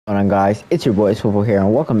What's going on, guys? It's your boy Swivel here,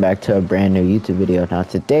 and welcome back to a brand new YouTube video. Now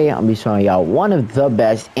today I'll be showing y'all one of the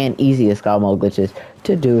best and easiest camo glitches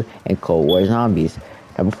to do in Cold War Zombies.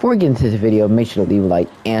 Now before we get into this video, make sure to leave a like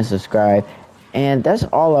and subscribe, and that's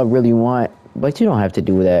all I really want. But you don't have to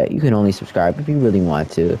do that. You can only subscribe if you really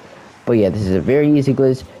want to. But yeah, this is a very easy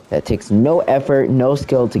glitch that takes no effort, no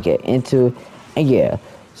skill to get into, and yeah.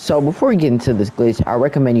 So before we get into this glitch, I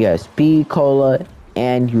recommend you have speed, cola,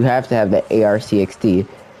 and you have to have the ARCXD.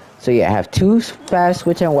 So yeah, I have two fast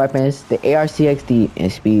switch-on weapons, the ARCXD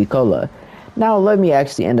and speed cola. Now let me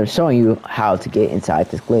actually end up showing you how to get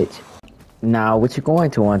inside this glitch. Now what you're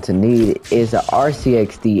going to want to need is the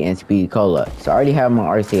RCXD and speed cola. So I already have my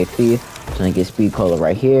RCXD, so I'm gonna get speed cola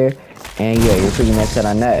right here, and yeah, you're pretty much set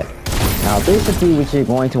on that. Now basically what you're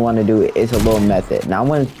going to want to do is a little method. Now I'm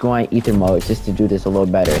going to go on ether mode just to do this a little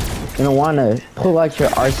better. You're going to want to pull out your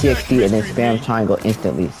RCXD and then spam triangle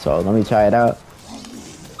instantly. So let me try it out.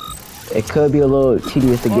 It could be a little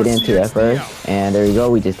tedious to get into at first, and there you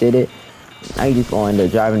go, we just did it. Now you just going to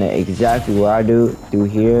driving it exactly where I do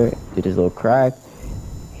here, do this little crack.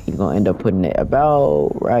 You're gonna end up putting it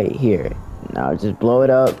about right here. Now just blow it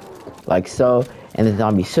up like so, and the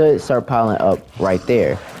zombie should start piling up right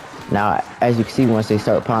there. Now as you can see, once they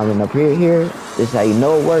start piling up here, this is how you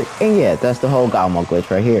know it worked, and yeah, that's the whole camo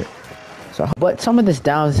glitch right here. So, but some of the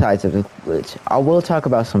downsides of the glitch, I will talk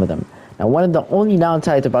about some of them. Now, one of the only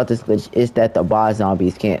downsides about this glitch is that the boss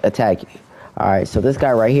zombies can't attack you. Alright, so this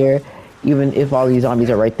guy right here, even if all these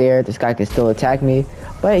zombies are right there, this guy can still attack me,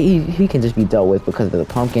 but he can just be dealt with because of the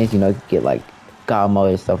pumpkins, you know, get like camo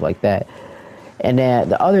and stuff like that. And then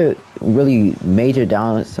the other really major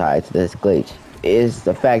downside to this glitch is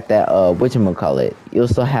the fact that, whatchamacallit, you'll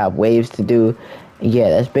still have waves to do. And yeah,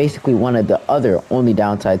 that's basically one of the other only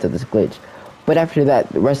downsides of this glitch. But after that,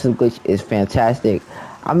 the rest of the glitch is fantastic.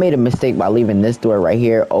 I made a mistake by leaving this door right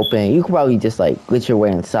here open. You could probably just like glitch your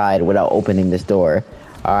way inside without opening this door.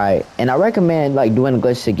 Alright, and I recommend like doing a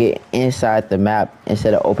glitch to get inside the map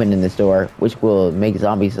instead of opening this door, which will make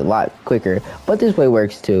zombies a lot quicker, but this way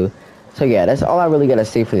works too. So yeah, that's all I really gotta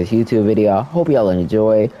say for this YouTube video. I hope y'all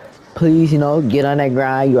enjoy. Please, you know, get on that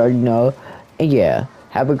grind, you already know. And yeah,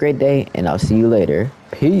 have a great day, and I'll see you later.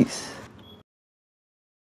 Peace.